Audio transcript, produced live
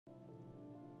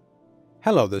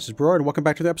Hello, this is Broyar, and welcome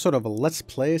back to the episode of Let's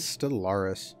Play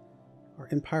Stellaris. Our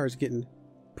empire is getting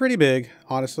pretty big,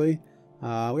 honestly. We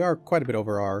are quite a bit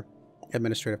over our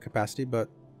administrative capacity, but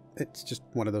it's just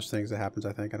one of those things that happens,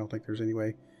 I think. I don't think there's any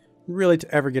way really to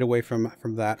ever get away from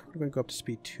that. We're going to go up to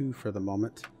speed 2 for the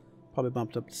moment. Probably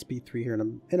bumped up to speed 3 here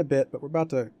in a bit, but we're about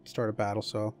to start a battle,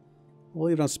 so we'll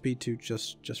leave it on speed 2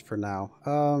 just for now.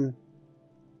 I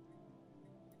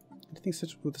think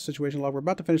with the situation log, we're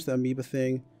about to finish the amoeba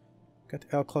thing. Got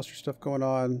the L cluster stuff going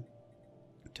on,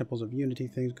 Temples of Unity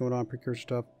things going on, precursor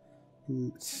stuff,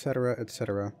 etc.,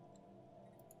 etc.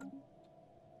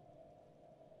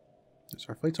 So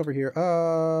our fleet's over here.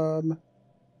 Oh,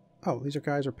 these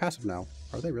guys are passive now.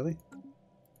 Are they really?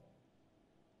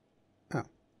 Oh. Are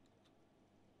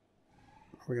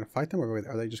we going to fight them, or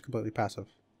are they just completely passive?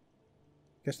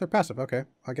 Guess they're passive. Okay.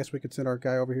 I guess we could send our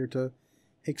guy over here to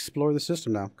explore the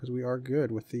system now, because we are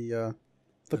good with the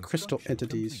crystal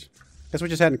entities. Guess we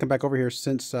just hadn't come back over here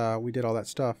since we did all that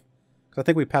stuff. Because I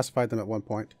think we pacified them at one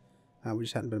point. We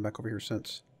just hadn't been back over here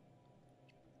since.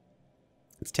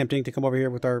 It's tempting to come over here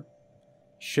with our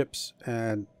ships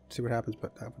and see what happens,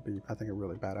 but that would be, I think, a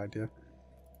really bad idea.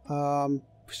 We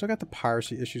still got the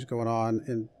piracy issues going on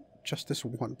in just this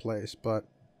one place, but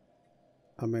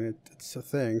I mean, it's a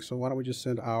thing. So why don't we just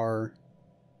send our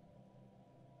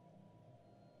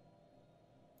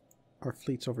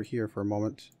fleets over here for a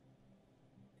moment.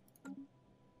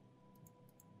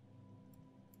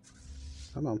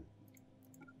 Come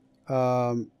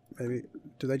on. Maybe,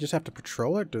 do they just have to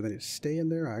patrol it? Do they need to stay in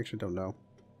there? I actually don't know.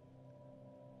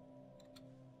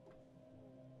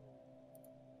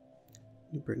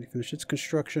 New Brittany finished its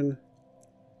construction.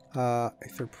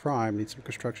 Aether Prime needs some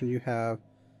construction. You have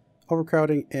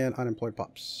overcrowding and unemployed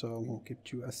pops, so we'll give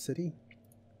you a city.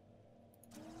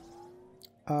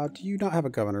 Do you not have a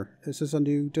governor? This is a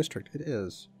new district. It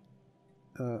is.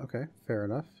 Okay, fair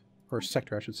enough. Or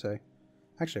sector, I should say.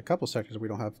 Actually, a couple sectors we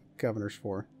don't have governors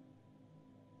for.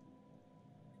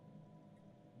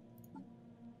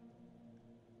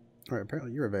 Alright,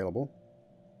 apparently you're available.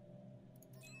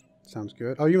 Sounds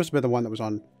good. Oh, you must have been the one that was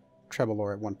on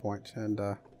Trebelor at one point and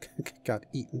got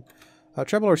eaten.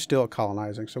 Trebelor's still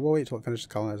colonizing, so we'll wait until it finishes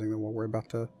colonizing, then we'll worry about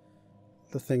the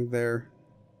thing there.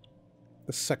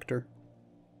 The sector.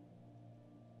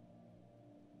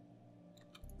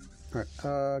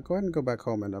 Alright, go ahead and go back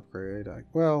home and upgrade.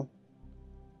 Well...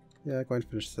 yeah, go ahead and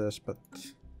finish this, but I'm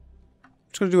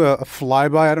just going to do a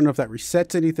flyby. I don't know if that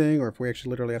resets anything or if we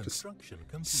actually literally have to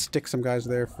stick some guys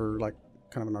there for, like,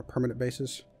 kind of on our permanent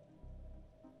basis.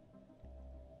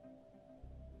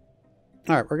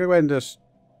 Alright, we're going to go ahead and just...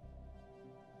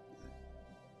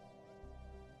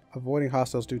 avoiding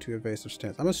hostiles due to evasive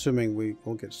stance. I'm assuming we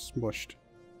will get smushed.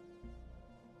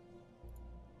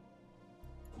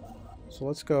 So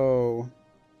let's go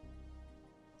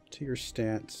to your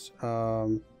stance.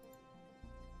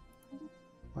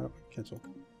 Why don't we cancel?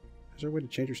 Is there a way to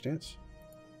change your stance?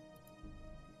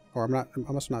 Or I'm not,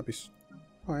 I must not be...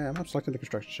 oh yeah, I'm selecting the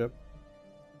construction ship.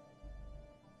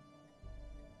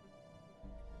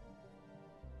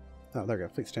 Oh, there we go,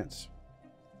 fleet stance.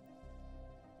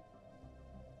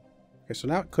 Okay, so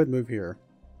now it could move here.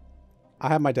 I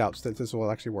have my doubts that this will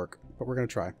actually work, but we're going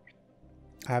to try.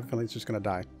 I have a feeling it's just going to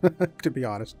die, to be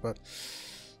honest, but...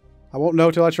 I won't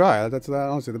know till I try. That's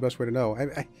honestly the best way to know.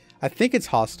 I think it's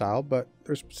hostile, but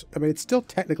there's... I mean, it's still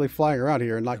technically flying around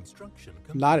here and like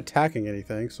not attacking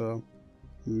anything, so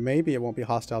maybe it won't be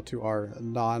hostile to our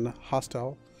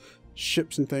non-hostile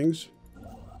ships and things.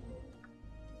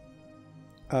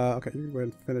 Okay, you go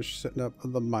ahead and finish setting up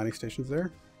the mining stations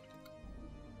there.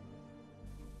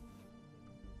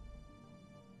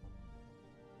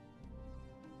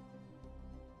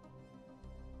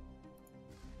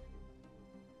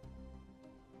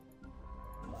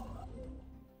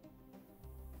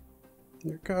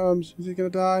 Here it comes. Is he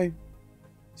gonna die?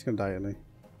 He's gonna die, isn't he?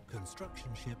 Construction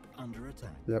ship under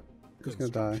attack. Yep. He's gonna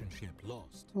die. Ship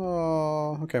lost.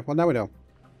 Oh, okay. Well, now we know.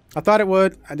 I thought it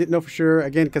would. I didn't know for sure.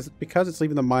 Again, because it's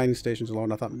leaving the mining stations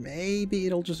alone, I thought maybe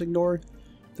it'll just ignore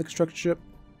the construction ship,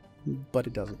 but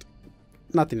it doesn't.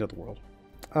 Not the end of the world.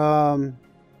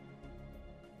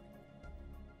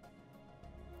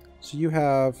 So you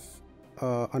have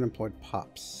unemployed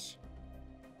pops.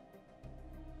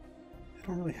 I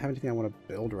don't really have anything I want to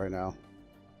build right now,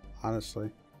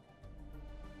 honestly.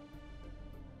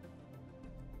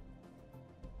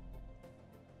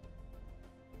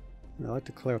 I like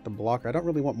to clear out the blocker. I don't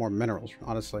really want more minerals,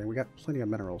 honestly. We got plenty of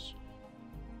minerals.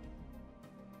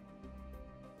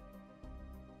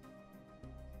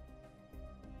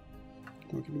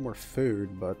 I'll give me more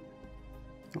food, but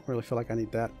I don't really feel like I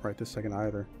need that right this second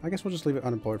either. I guess we'll just leave it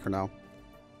unemployed for now.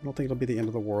 I don't think it'll be the end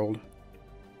of the world.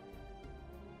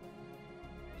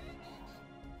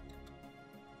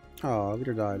 Oh,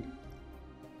 leader died.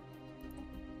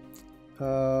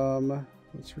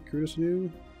 Let's recruit us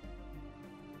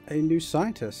a new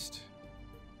scientist.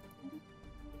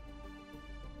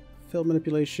 Field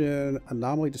manipulation,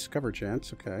 anomaly discover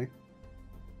chance, okay.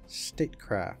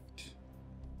 Statecraft.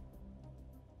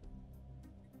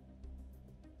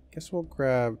 Guess we'll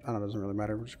grab, I don't know, it doesn't really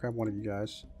matter. We'll just grab one of you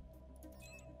guys.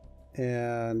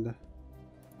 And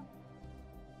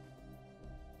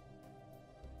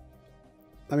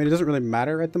I mean, it doesn't really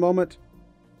matter at the moment,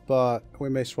 but we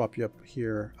may swap you up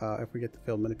here if we get the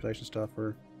field manipulation stuff.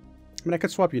 Or, I mean, I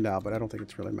could swap you now, but I don't think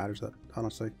it really matters that,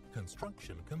 honestly.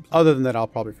 Construction complete. Other than that, I'll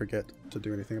probably forget to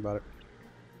do anything about it.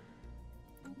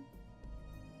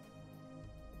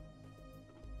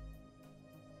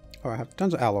 Oh, I have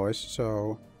tons of alloys,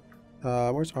 so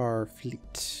where's our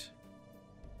fleet?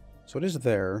 So it is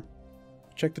there.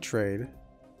 Check the trade.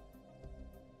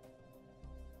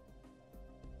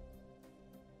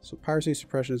 So piracy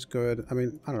suppression is good. I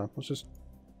mean, I don't know. Let's just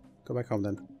go back home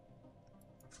then.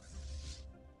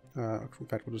 In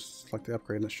fact, we'll just select the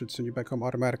upgrade and that should send you back home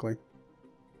automatically.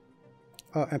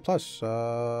 And plus, we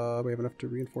have enough to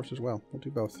reinforce as well. We'll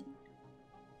do both.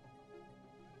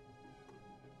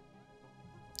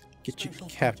 Get you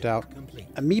capped out.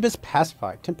 Amoebas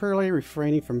pacified, temporarily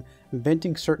refraining from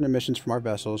venting certain emissions from our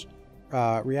vessels,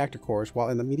 reactor cores, while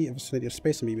in the immediate vicinity of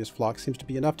space amoebas flock seems to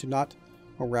be enough to not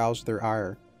arouse their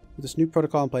ire. With this new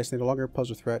protocol in place, they no longer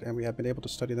pose a threat, and we have been able to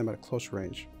study them at a close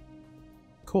range.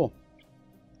 Cool.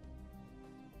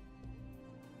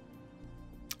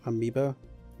 Amoeba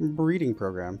breeding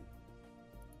program.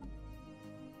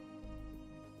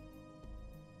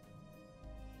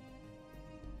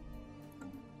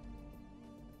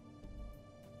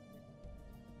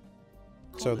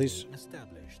 So these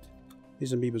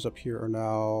amoebas up here are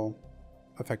now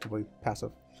effectively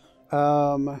passive.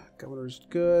 Governor's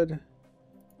good.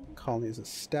 Colony is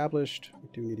established. We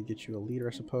do need to get you a leader,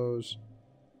 I suppose.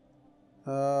 It's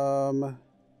a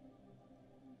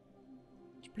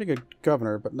pretty good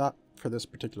governor, but not for this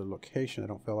particular location, I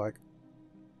don't feel like.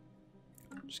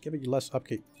 Just giving you less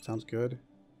upkeep. Sounds good.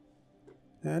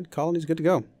 And colony's good to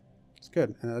go. It's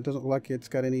good. And it doesn't look like it's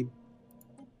got anything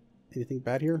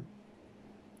bad here.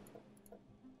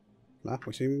 Nah,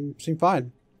 we seem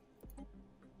fine.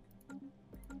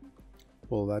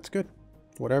 Well, that's good.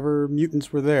 Whatever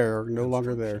mutants were there are no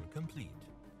longer there.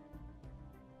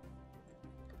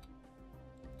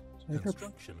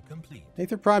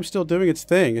 Aether Prime's still doing its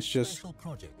thing. It's just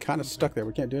kind of stuck there.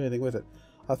 We can't do anything with it.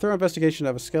 A thorough investigation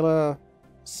of a Skella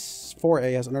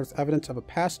 4A has unearthed evidence of a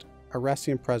past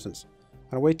Arassian presence.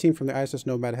 An away team from the ISS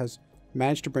Nomad has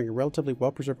managed to bring a relatively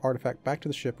well-preserved artifact back to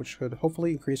the ship, which should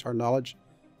hopefully increase our knowledge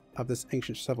of this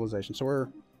ancient civilization. So we're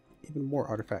even more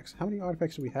artifacts. How many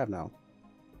artifacts do we have now?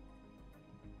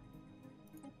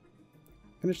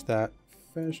 Finished that.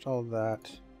 Finished all of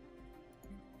that.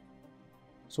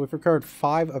 So we've recovered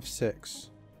 5 of 6.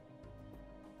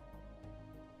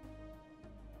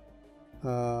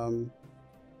 Okay,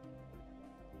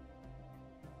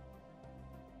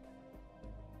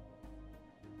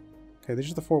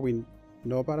 these are the 4 we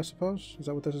know about, I suppose? Is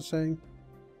that what this is saying?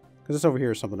 Because this over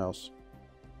here is something else.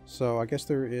 So I guess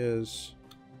there is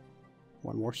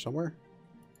one more somewhere.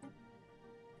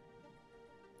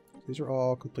 These are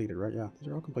all completed, right? Yeah, these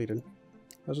are all completed.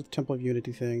 Those are the Temple of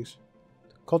Unity things.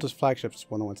 Cultist flagship is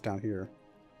one of the ones down here.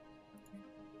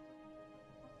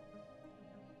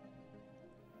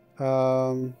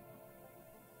 And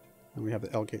we have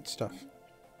the L-Gate stuff.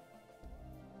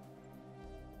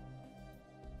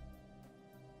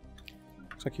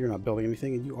 Looks like you're not building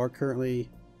anything, and you are currently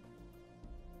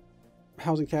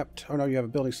housing capped. Oh no, you have a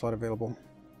building slot available.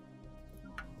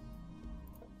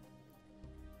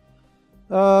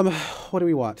 What do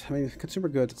we want? I mean, consumer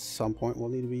goods at some point will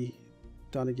need to be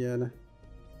done again.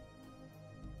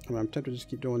 I mean, I'm tempted to just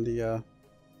keep doing the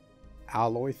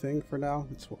alloy thing for now.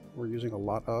 That's what we're using a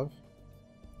lot of.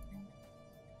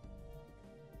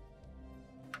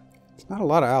 It's not a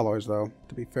lot of alloys, though,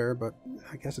 to be fair, but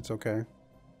I guess it's okay.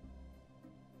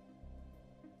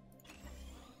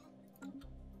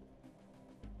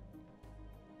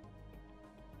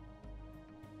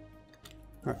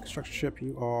 Alright, construction ship,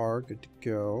 you are good to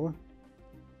go.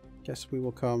 Guess we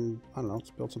will come, I don't know, let's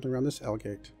build something around this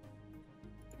L-Gate.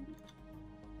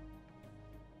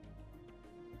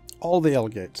 All the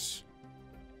L-Gates.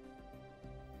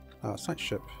 Science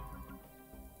ship.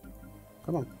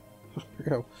 Come on. Here we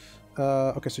go.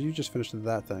 Okay, so you just finished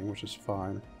that thing, which is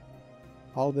fine.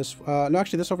 All of this, no,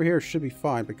 actually this over here should be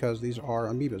fine because these are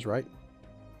amoebas, right?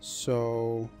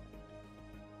 So,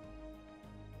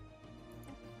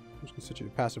 I'm just going to set you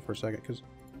to passive for a second, because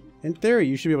in theory,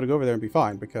 you should be able to go over there and be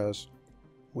fine, because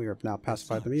we have now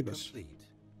pacified the amoebas. Complete.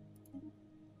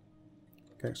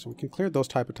 Okay, so we can clear those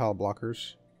type of tile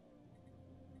blockers.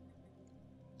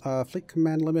 Fleet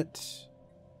command limit,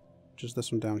 which is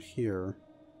this one down here.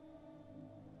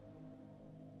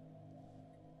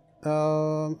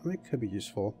 I mean, it could be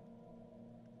useful.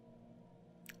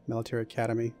 Military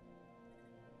Academy.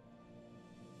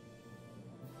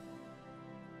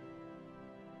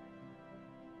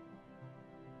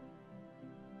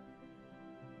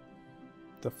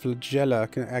 The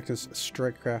flagella can act as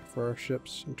strike craft for our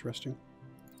ships. Interesting.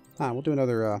 We'll do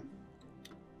another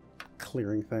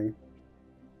clearing thing.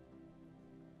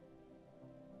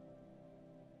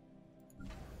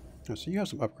 Oh, so you have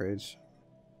some upgrades.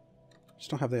 Just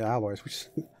don't have the alloys.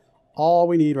 All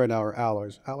we need right now are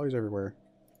alloys. Alloys everywhere.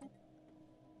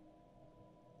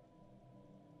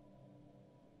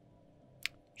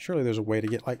 Surely there's a way to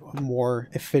get like more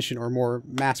efficient or more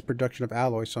mass production of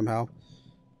alloys somehow.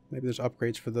 Maybe there's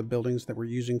upgrades for the buildings that we're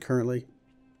using currently.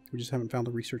 We just haven't found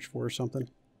the research for or something.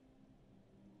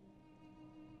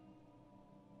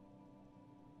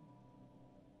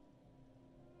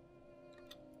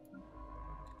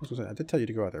 I did tell you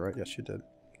to go out there, right? Yes, you did.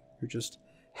 You just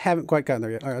haven't quite gotten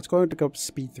there yet. Alright, let's go to go up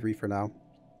speed 3 for now.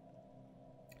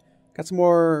 Got some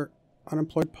more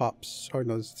unemployed pops. Oh,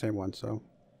 no, this is the same one, so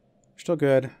we're still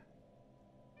good.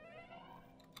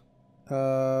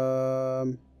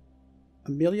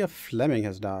 Amelia Fleming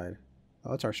has died.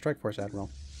 Oh, that's our strike force admiral.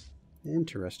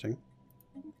 Interesting.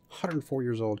 104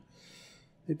 years old.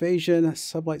 Evasion,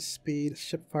 sublight speed,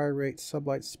 ship fire rate,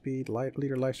 sublight speed,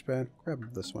 leader lifespan.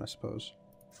 Grab this one, I suppose.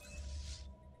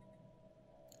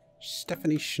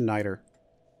 Stephanie Schneider.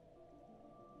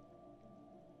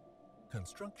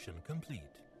 Construction complete.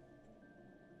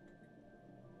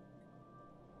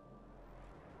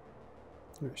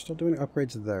 We're still doing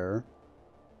upgrades there.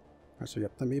 Alright, so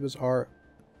yep, the amoebas are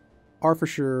for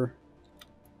sure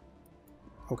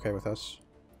okay with us.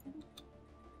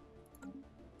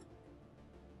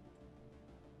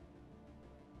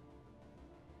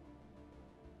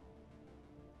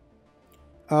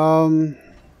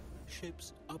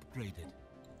 Ships upgraded.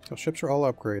 So ships are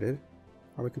all upgraded.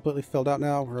 Are we completely filled out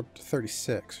now? We're up to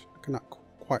 36. Not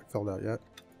quite filled out yet.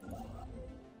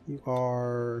 You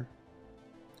are...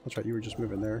 That's right, you were just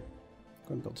moving there.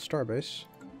 Go and build a starbase.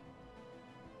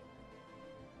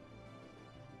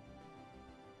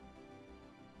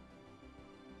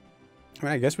 I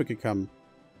mean, I guess we could come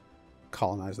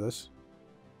colonize this.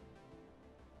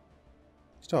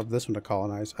 Still have this one to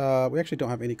colonize. We actually don't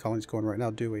have any colonies going right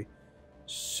now, do we?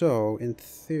 So, in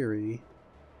theory...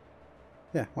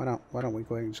 Yeah, why not? Why don't we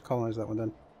go ahead and just colonize that one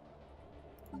then?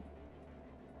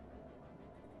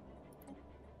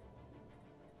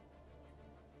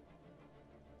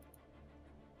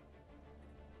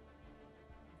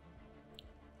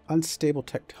 Unstable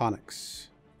tectonics.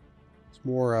 It's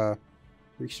more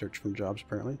research from jobs,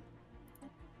 apparently.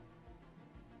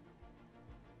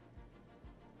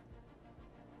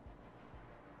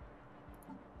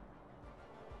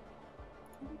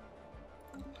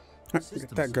 Alright, we get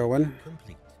that going.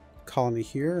 Complete. Colony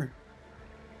here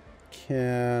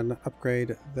can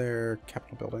upgrade their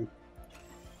capital building.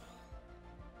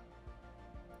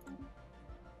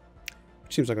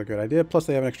 Which seems like a good idea. Plus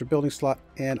they have an extra building slot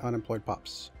and unemployed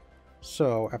pops.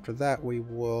 So after that we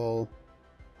will...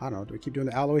 I don't know, do we keep doing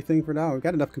the alloy thing for now? We've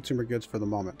got enough consumer goods for the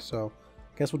moment, so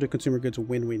I guess we'll do consumer goods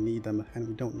when we need them, and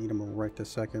we don't need them right this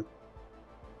second.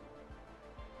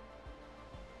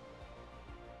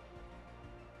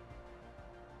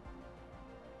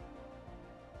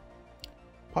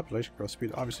 Population growth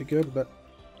speed, obviously good, but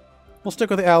we'll stick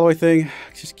with the alloy thing.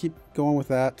 Just keep going with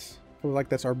that. I feel like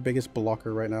that's our biggest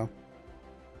blocker right now.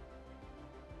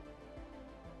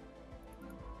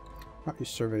 Oh, you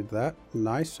surveyed that.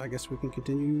 Nice. I guess we can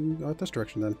continue this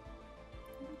direction then.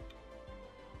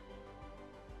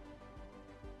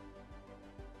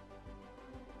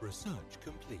 Research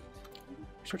complete.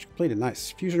 Research completed.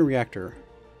 Nice. Fusion reactor.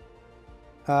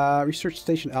 Research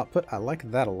station output. I like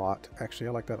that a lot. Actually,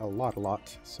 I like that a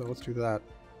lot. So let's do that.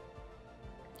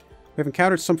 We have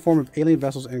encountered some form of alien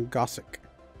vessels in Gossick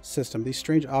system. These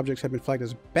strange objects have been flagged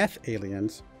as Beth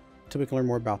aliens until we can learn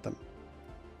more about them.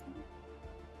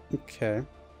 Okay.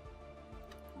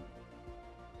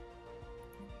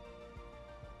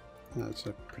 That's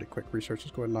a pretty quick research.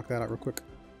 Let's go ahead and knock that out real quick.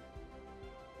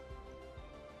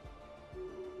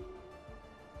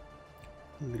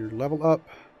 Leader level up.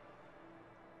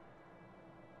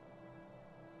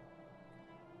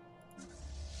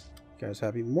 You guys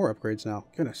have even more upgrades now.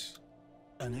 Goodness.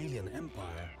 An alien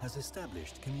empire has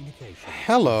established communication.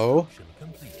 Hello.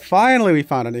 Finally, we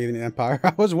found an alien empire.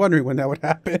 I was wondering when that would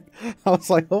happen. I was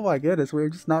like, oh my goodness,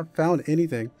 we've just not found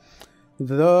anything.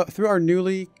 Through our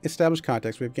newly established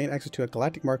contacts, we have gained access to a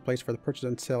galactic marketplace for the purchase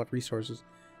and sale of resources.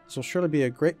 This will surely be a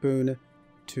great boon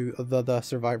to the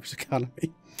survivors'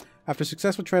 economy. After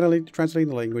successfully translating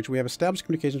the language, we have established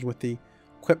communications with the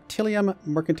Queptilium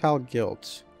Mercantile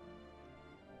Guilds.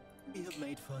 We have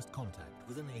made first contact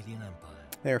with an alien empire.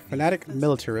 They are fanatic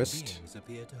militarist,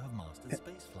 Appear to have mastered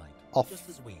spaceflight, just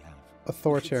as we have.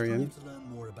 authoritarian. We should strive to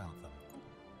learn more about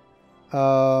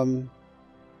them.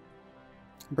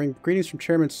 Bring greetings from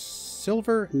Chairman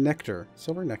Silver Nectar.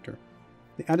 Silver Nectar,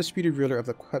 the undisputed ruler of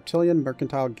the Queptilian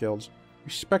Mercantile Guilds.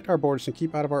 Respect our borders and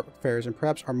keep out of our affairs, and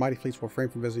perhaps our mighty fleets will refrain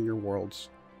from visiting your worlds.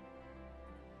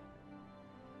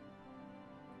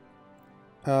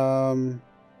 So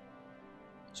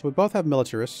we both have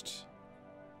militarist.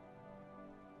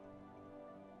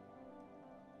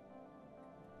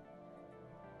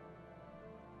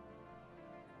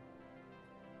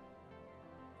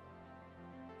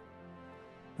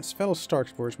 As fellow Star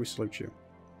Explorers, we salute you.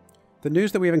 The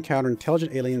news that we have encountered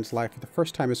intelligent aliens' life for the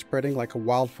first time is spreading like a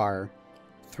wildfire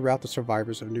throughout the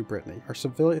survivors of New Brittany. Our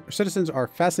citizens are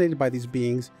fascinated by these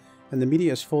beings, and the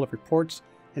media is full of reports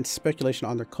and speculation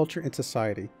on their culture and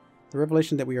society. The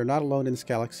revelation that we are not alone in this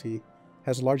galaxy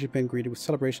has largely been greeted with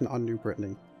celebration on New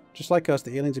Brittany. Just like us,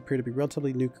 the aliens appear to be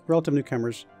relative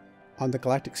newcomers on the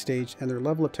galactic stage, and their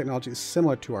level of technology is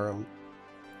similar to our own.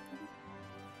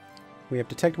 We have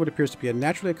detected what appears to be a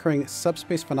naturally occurring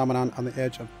subspace phenomenon on the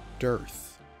edge of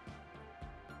Dearth.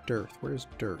 Dearth. Where is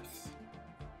Dearth?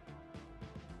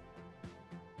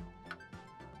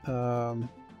 Oh,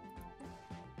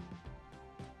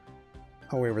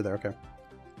 way over there. Okay.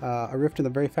 A rift in the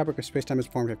very fabric of space-time is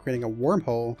formed, creating a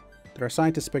wormhole that our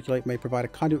scientists speculate may provide a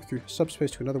conduit through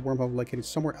subspace to another wormhole located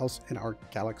somewhere else in our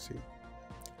galaxy.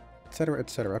 Etc.,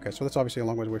 etc. Okay, so that's obviously a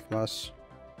long ways away from us.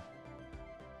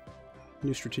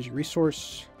 New strategic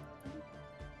resource.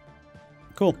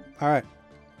 Cool. Alright.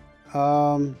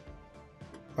 Wow,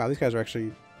 these guys are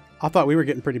actually... I thought we were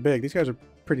getting pretty big. These guys are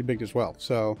pretty big as well.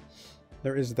 So,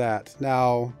 there is that.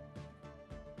 Now...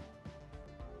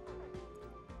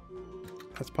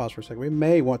 let's pause for a second. We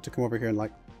may want to come over here and,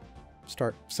 like,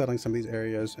 start settling some of these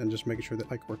areas and just making sure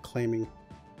that, like, we're claiming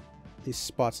these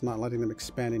spots, not letting them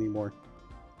expand anymore.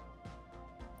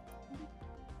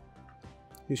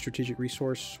 New strategic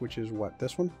resource, which is what?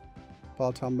 This one?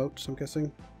 Volatile motes, I'm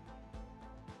guessing.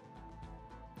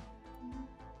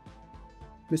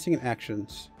 Missing in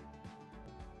actions.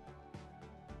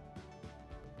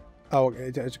 Oh,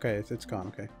 it's okay. It's gone.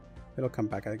 Okay. It'll come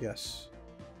back, I guess.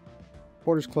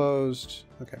 Borders closed.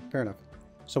 Okay, fair enough.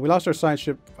 So we lost our science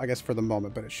ship, I guess, for the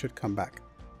moment, but it should come back.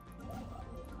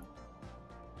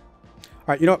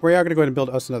 Alright, you know what? We are going to go ahead and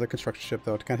build us another construction ship,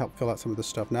 though, to kind of help fill out some of this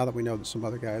stuff, now that we know that some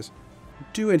other guys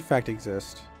do, in fact,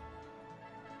 exist.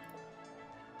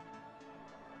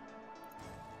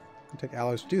 It'll take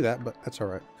alloys to do that, but that's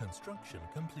alright. Construction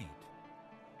complete.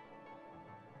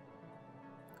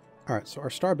 Alright, so our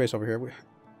starbase over here...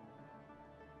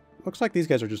 looks like these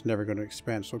guys are just never going to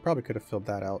expand, so we probably could have filled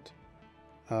that out.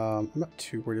 I'm not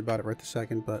too worried about it right this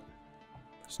second, but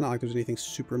it's not like there's anything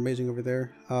super amazing over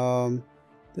there.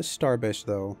 This starbase,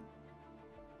 though,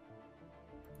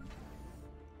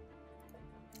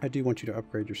 I do want you to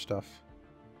upgrade your stuff,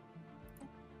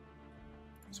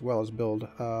 as well as build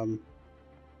a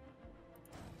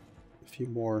few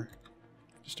more,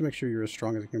 just to make sure you're as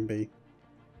strong as it can be.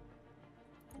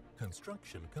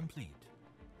 Construction complete.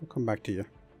 We'll come back to you.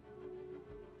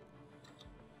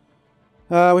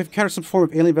 We've encountered some form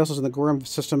of alien vessels in the Gorham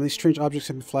system. These strange objects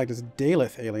have been flagged as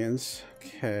Daleth aliens.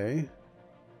 Okay.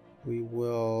 We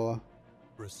will...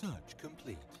 research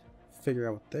complete. Figure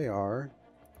out what they are.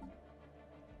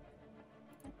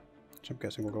 Which I'm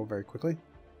guessing will go very quickly.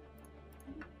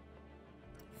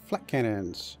 Flak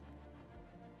cannons.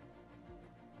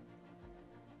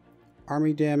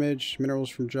 Army damage. Minerals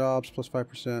from jobs. Plus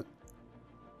 5%.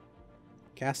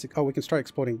 Gas... oh, we can start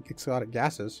exploding exotic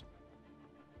gases.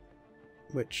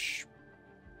 Which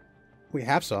we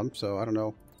have some, so I don't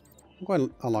know. I'm going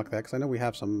to unlock that because I know we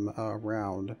have some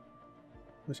around. At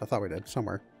least I thought we did,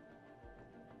 somewhere.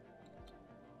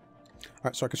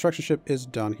 Alright, so our construction ship is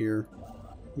done here.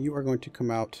 You are going to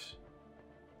come out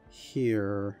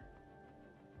here.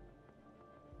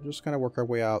 We'll just kind of work our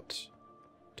way out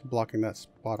to blocking that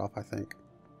spot off, I think.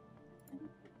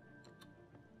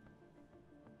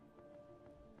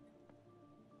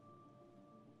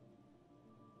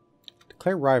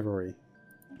 Declare rivalry.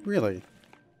 Really?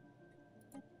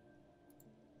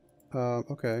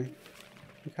 Okay.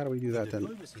 How do we do The that then?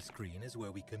 diplomacy screen is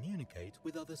where we communicate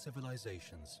with other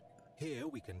civilizations. Here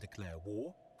we can declare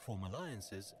war, form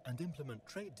alliances, and implement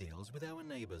trade deals with our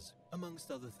neighbors,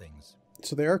 amongst other things.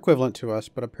 So they are equivalent to us,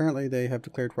 but apparently they have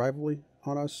declared rivalry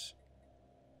on us.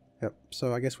 Yep,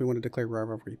 so I guess we want to declare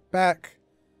rivalry back.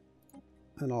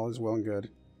 And all is well and good.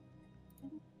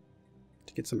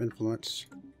 To get some influence.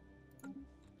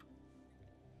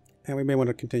 And we may want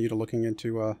to continue to looking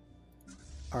into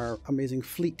our amazing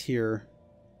fleet here.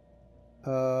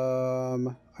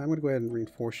 I'm going to go ahead and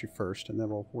reinforce you first, and then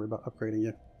we'll worry about upgrading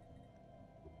you.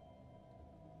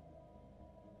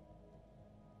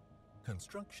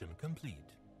 Construction complete.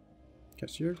 Okay,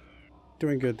 so you're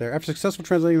doing good there. After successful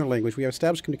translating the language, we have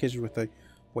established communications with the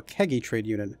Wakegi trade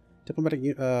unit. Diplomatic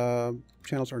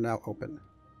channels are now open.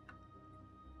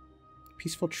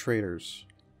 Peaceful traders.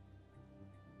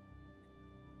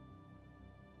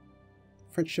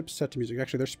 French ships set to music.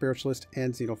 Actually, they're spiritualist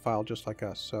and xenophile, just like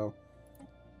us. So,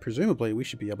 presumably, we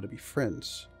should be able to be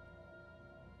friends.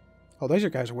 Oh, those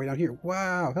guys are way down here.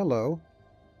 Wow, hello.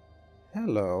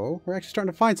 Hello. We're actually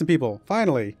starting to find some people.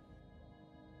 Finally.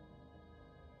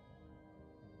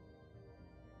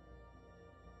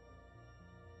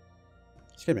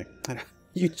 Excuse me.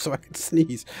 So I can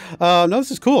sneeze. No, this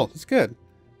is cool. It's good.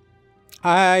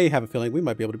 I have a feeling we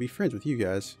might be able to be friends with you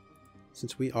guys,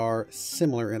 since we are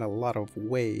similar in a lot of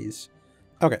ways.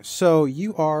 Okay, so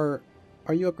you are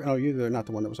you oh, you're not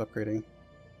the one that was upgrading.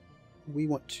 We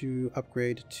want to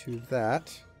upgrade to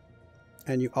that.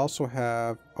 And you also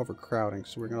have overcrowding,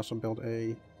 so we're going to also build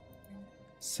a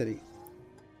city.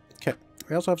 Okay,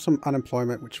 we also have some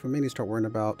unemployment, which we may need to start worrying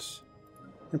about.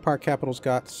 Empire Capital's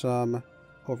got some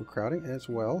overcrowding as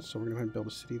well, so we're going to go ahead and build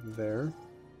a city there.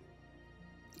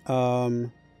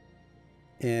 And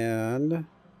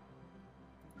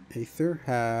Aether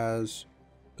has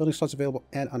building slots available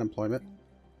and unemployment.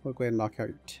 We'll go ahead and knock out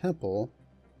your temple.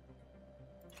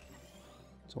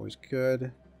 It's always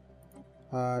good.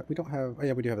 We don't have... Oh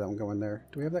yeah, we do have that one going there.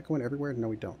 Do we have that going everywhere? No,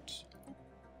 we don't.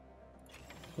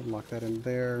 We'll lock that in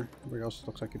there. Everybody else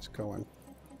looks like it's going.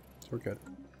 So we're good.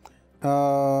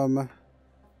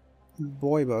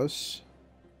 Boibos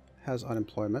has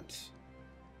unemployment.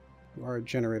 You are a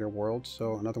generator world,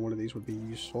 so another one of these would be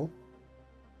useful.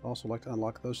 I'd also like to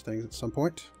unlock those things at some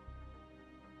point.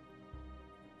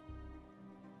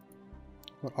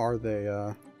 What are they?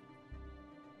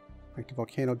 Active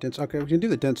volcano, dense... Okay, we can do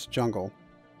the dense jungle.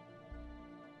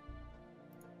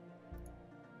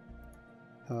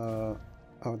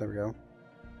 Oh, there we go.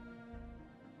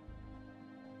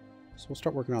 So we'll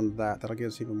start working on that. That'll give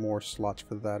us even more slots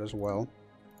for that as well.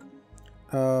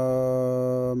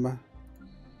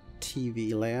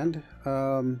 TV land.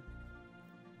 You're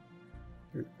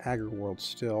an agri world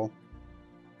still.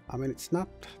 I mean, it's not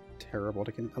terrible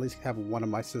to at least have one of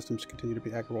my systems continue to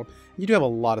be agri world. You do have a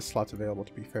lot of slots available,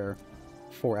 to be fair,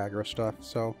 for aggro stuff,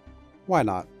 so why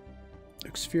not?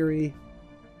 Xfury,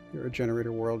 you're a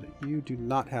generator world. You do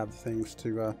not have things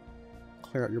to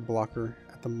clear out your blocker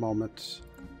at the moment.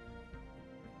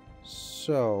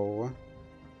 So,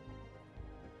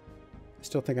 I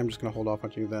still think I'm just going to hold off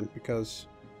on you then, because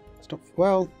I don't,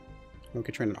 well, we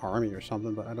could train an army or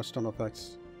something, but I just don't know if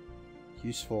that's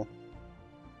useful.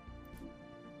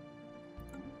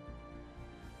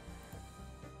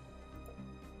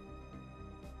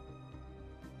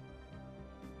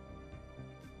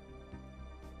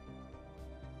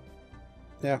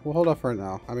 Yeah, we'll hold off right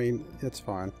now. I mean, it's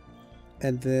fine.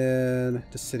 And then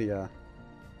Decidia.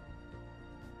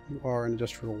 You are an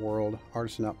industrial world.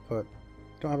 Artisan output.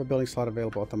 Don't have a building slot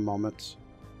available at the moment.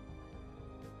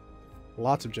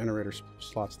 Lots of generator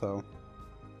slots, though.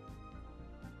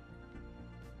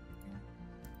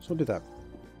 So we'll do that.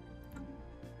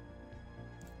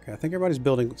 Okay, I think everybody's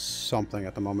building something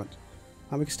at the moment.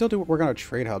 We can still do work on our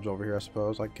trade hubs over here, I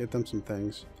suppose. Like, get them some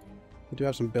things. We do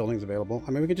have some buildings available.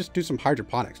 I mean, we could just do some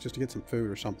hydroponics just to get some food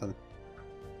or something.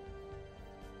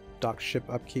 Dock ship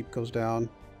upkeep goes down.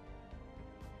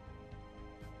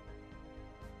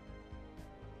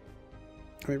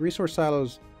 I mean, resource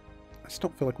silos, I just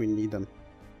don't feel like we need them.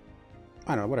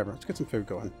 I don't know, whatever. Let's get some food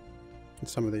going in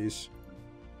some of these.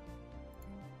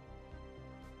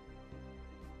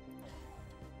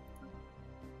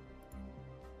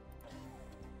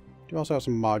 Do also have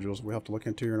some modules we have to look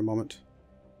into here in a moment.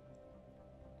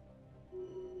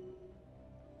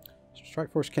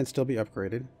 Strike Force can still be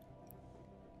upgraded.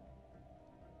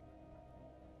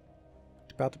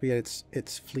 It's about to be at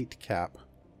its fleet cap.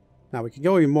 Now, we could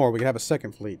go even more. We could have a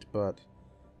second fleet, but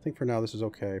I think for now this is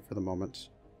okay for the moment.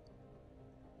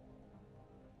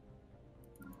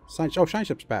 Shine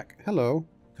Ship's back. Hello.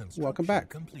 Welcome back.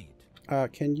 Complete.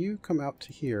 Can you come out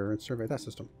to here and survey that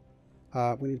system?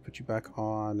 We need to put you back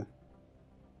on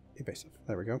evasive.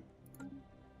 There we go.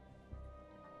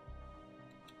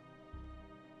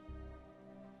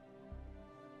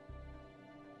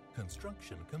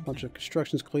 Construction complete. Bunch of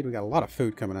constructions complete. We got a lot of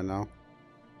food coming in now.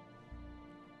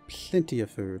 Plenty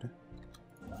of food.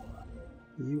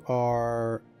 You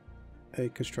are a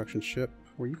construction ship.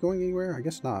 Were you going anywhere? I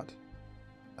guess not.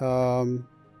 I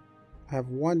have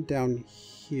one down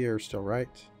here still, right?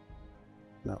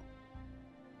 No.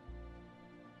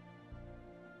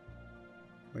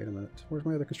 Wait a minute. Where's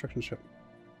my other construction ship?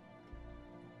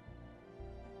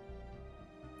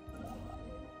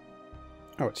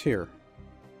 Oh, it's here.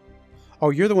 Oh,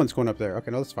 you're the one that's going up there.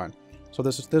 Okay, no, that's fine. So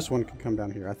this one can come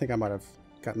down here. I think I might have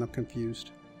gotten them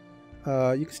confused.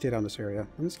 You can stay down this area. And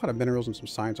there's a lot of minerals and some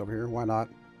signs over here. Why not?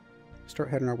 Start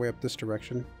heading our way up this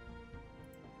direction.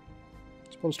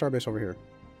 Let's build a starbase over here.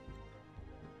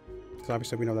 Because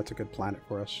obviously we know that's a good planet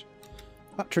for us.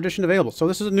 Tradition available. So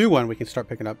this is a new one we can start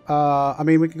picking up. I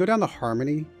mean, we can go down to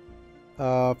Harmony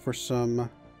for some... Oh,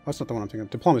 that's not the one I'm thinking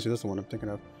of. Diplomacy, that's the one I'm thinking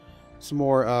of. Some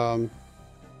more...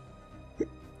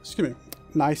 excuse me.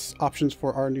 Nice options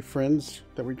for our new friends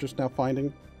that we're just now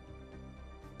finding.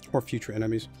 Or future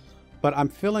enemies. But I'm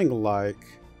feeling like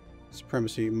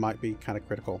supremacy might be kind of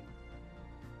critical.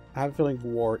 I have a feeling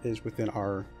war is within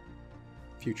our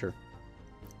future.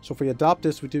 So if we adopt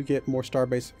this, we do get more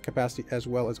starbase capacity as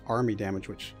well as army damage,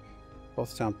 which both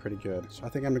sound pretty good. So I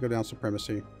think I'm going to go down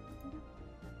supremacy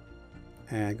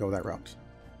and go that route.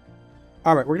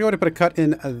 Alright, we're going to go ahead and put a cut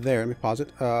in there. Let me pause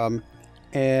it.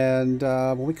 And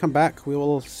when we come back, we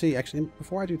will see. Actually,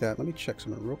 before I do that, let me check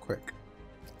something real quick.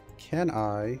 Can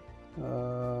I...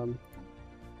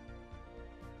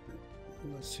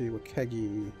 let's see,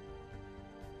 Wakegi.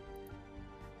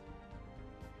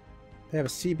 They have a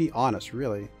CB on us,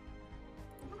 really.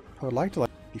 I would like to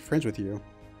be friends with you.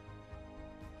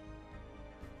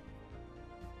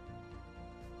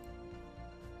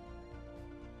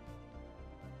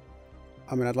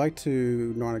 I mean, I'd like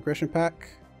to non-aggression pact.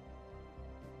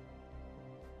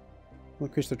 Will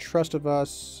increase the trust of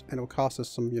us, and it will cost us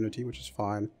some unity, which is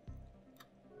fine.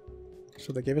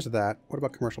 So they gave us that. What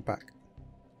about commercial pact?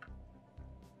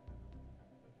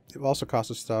 It will also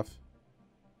cost us stuff.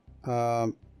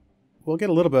 We'll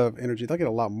get a little bit of energy. They'll get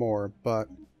a lot more, but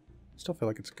I still feel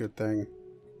like it's a good thing.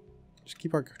 Just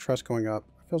keep our trust going up.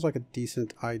 It feels like a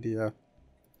decent idea.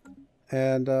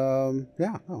 And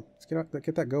yeah, no, let's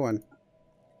get that going.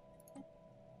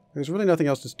 There's really nothing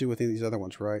else to do with any of these other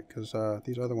ones, right? Because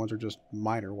these other ones are just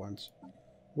minor ones.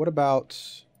 What about...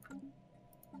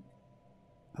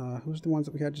 who's the ones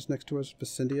that we had just next to us?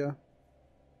 Vicindia?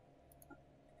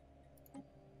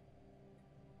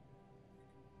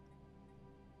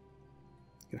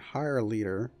 You can hire a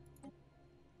leader.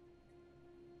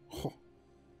 Oh,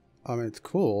 I mean, it's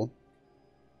cool.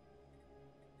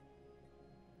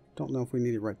 Don't know if we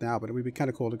need it right now, but it would be kind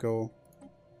of cool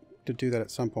to do that at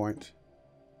some point.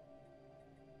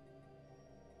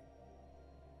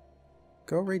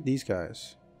 Go raid these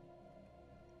guys.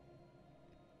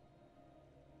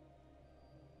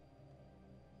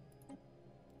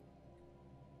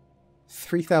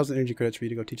 $3,000 energy credits for you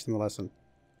to go teach them a lesson.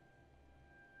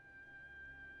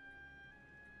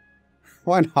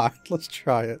 Why not? Let's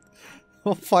try it.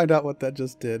 We'll find out what that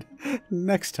just did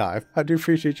next time. I do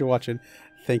appreciate you watching.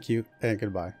 Thank you and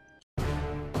goodbye.